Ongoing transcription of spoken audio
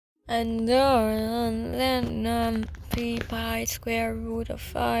and then p pi square root of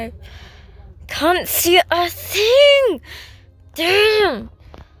 5. Can't see a thing! Damn!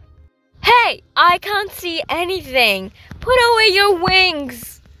 Hey, I can't see anything! Put away your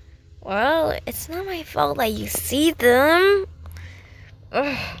wings! Well, it's not my fault that you see them.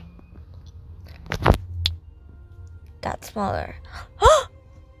 Ugh. That's smaller.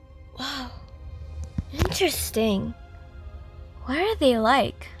 Wow. Interesting. What are they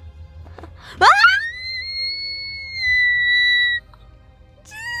like? Ah!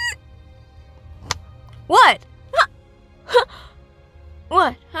 What?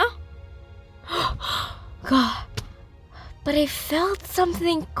 What? Huh? God. But I felt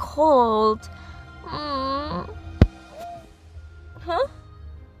something cold. Huh?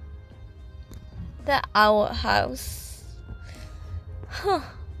 The owl house. Huh.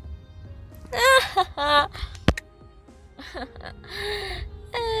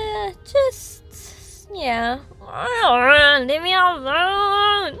 Just, yeah. Leave me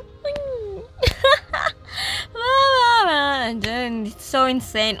alone. It's so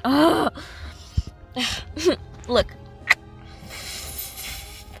insane. Look.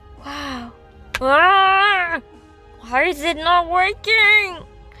 Wow. Why is it not working?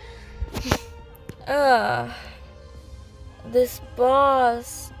 This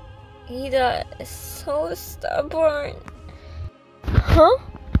boss, Eda, is so stubborn. Huh?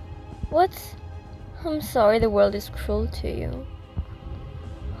 What? I'm sorry the world is cruel to you.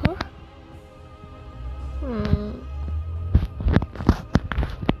 Huh?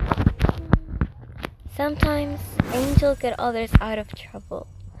 Sometimes angels get others out of trouble.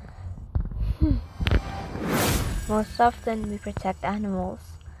 Most often we protect animals,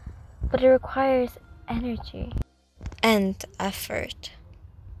 but it requires energy and effort.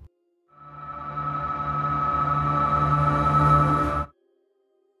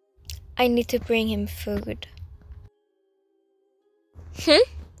 I need to bring him food.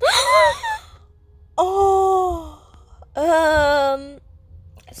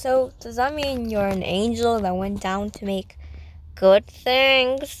 So does that mean you're an angel that went down to make good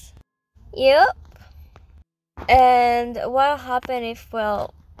things? Yep. And what happens if,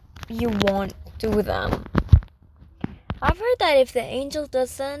 well, you won't do them? I've heard that if the angel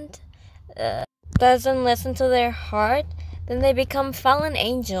doesn't listen to their heart, then they become fallen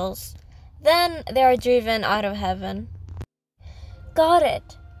angels. Then they are driven out of heaven. Got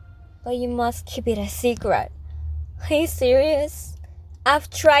it. But you must keep it a secret. Are you serious? I've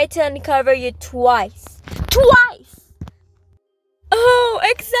tried to uncover you twice. Twice! Oh,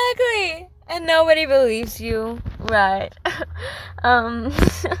 exactly! And nobody believes you. Right.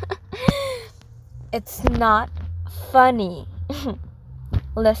 It's not funny.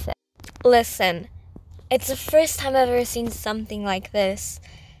 Listen. It's the first time I've ever seen something like this.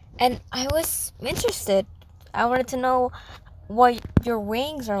 And I was interested. I wanted to know what your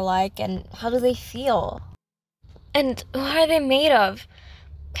wings are like and how do they feel. And what are they made of?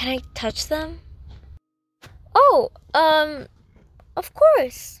 Can I touch them? Oh, of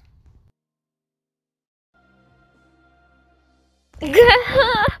course. Your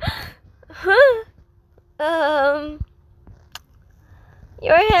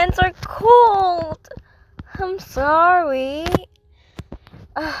hands are cold. I'm sorry.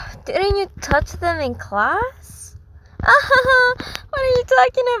 Didn't you touch them in class? What are you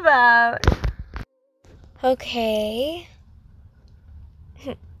talking about? Okay.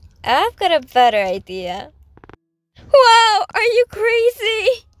 I've got a better idea. Wow, are you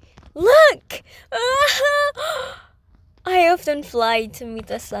crazy? Look! I often fly to meet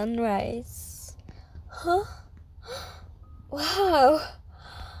the sunrise. Huh? Wow.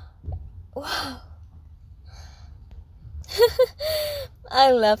 Wow.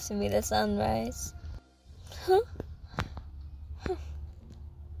 I love to meet the sunrise. Huh?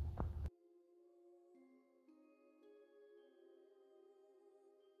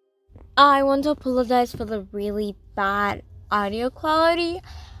 I want to apologize for the really bad audio quality.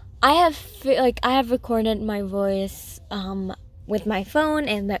 I have recorded my voice with my phone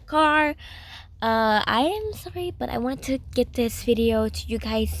in the car. I am sorry, but I wanted to get this video to you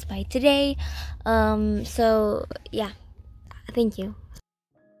guys by today. So yeah, thank you.